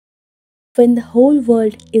when the whole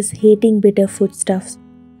world is hating bitter foodstuffs.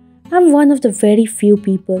 I'm one of the very few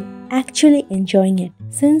people actually enjoying it.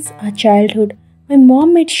 Since our childhood, my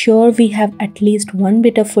mom made sure we have at least one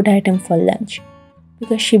bitter food item for lunch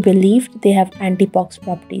because she believed they have anti-pox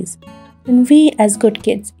properties, and we as good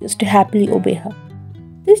kids used to happily obey her.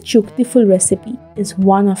 This Juktiphool recipe is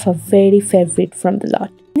one of our very favorite from the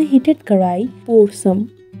lot. In a heated karai, pour some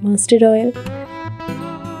mustard oil,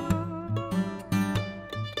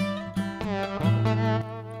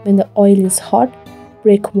 when the oil is hot,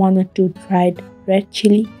 break 1 or 2 dried red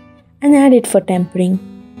chili and add it for tempering.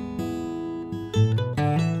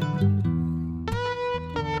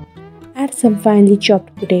 Add some finely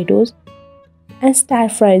chopped potatoes and stir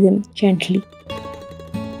fry them gently.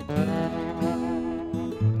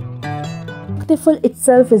 Juktiphool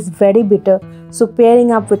itself is very bitter, so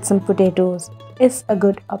pairing up with some potatoes is a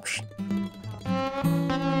good option.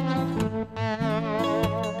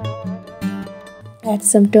 Add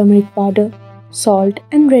some turmeric powder, salt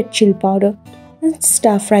and red chili powder and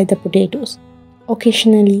stir fry the potatoes,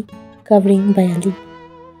 occasionally covering by a lid.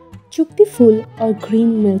 Juktiphool or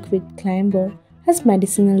Green Milkweed Climber has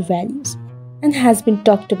medicinal values and has been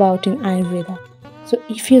talked about in Ayurveda. So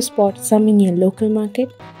if you spot some in your local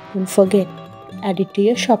market, don't forget to add it to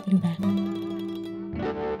your shopping bag.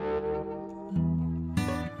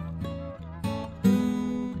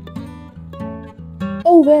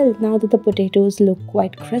 Oh well, now that the potatoes look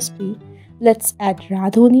quite crispy, let's add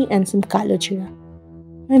radhoni and some kalo jeera.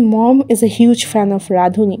 My mom is a huge fan of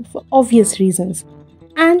radhoni for obvious reasons,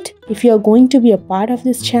 and if you are going to be a part of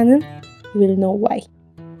this channel, you will know why.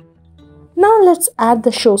 Now let's add the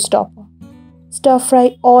showstopper. Stir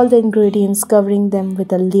fry all the ingredients, covering them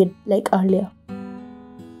with a lid like earlier.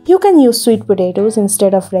 You can use sweet potatoes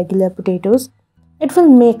instead of regular potatoes. It will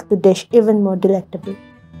make the dish even more delectable.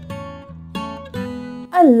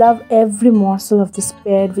 I love every morsel of this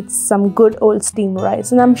paired with some good old steamed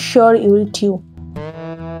rice, and I'm sure you will too.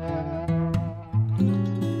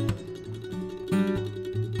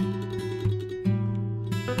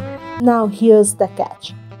 Now here's the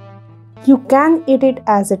catch. You can eat it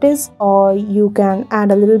as it is, or you can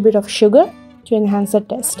add a little bit of sugar to enhance the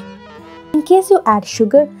taste. In case you add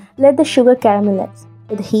sugar, let the sugar caramelize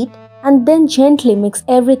with the heat and then gently mix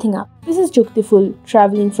everything up. This is Juktiphool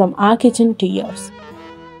traveling from our kitchen to yours.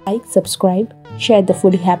 Like, subscribe, share the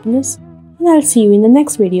foodie happiness, and I'll see you in the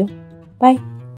next video. Bye.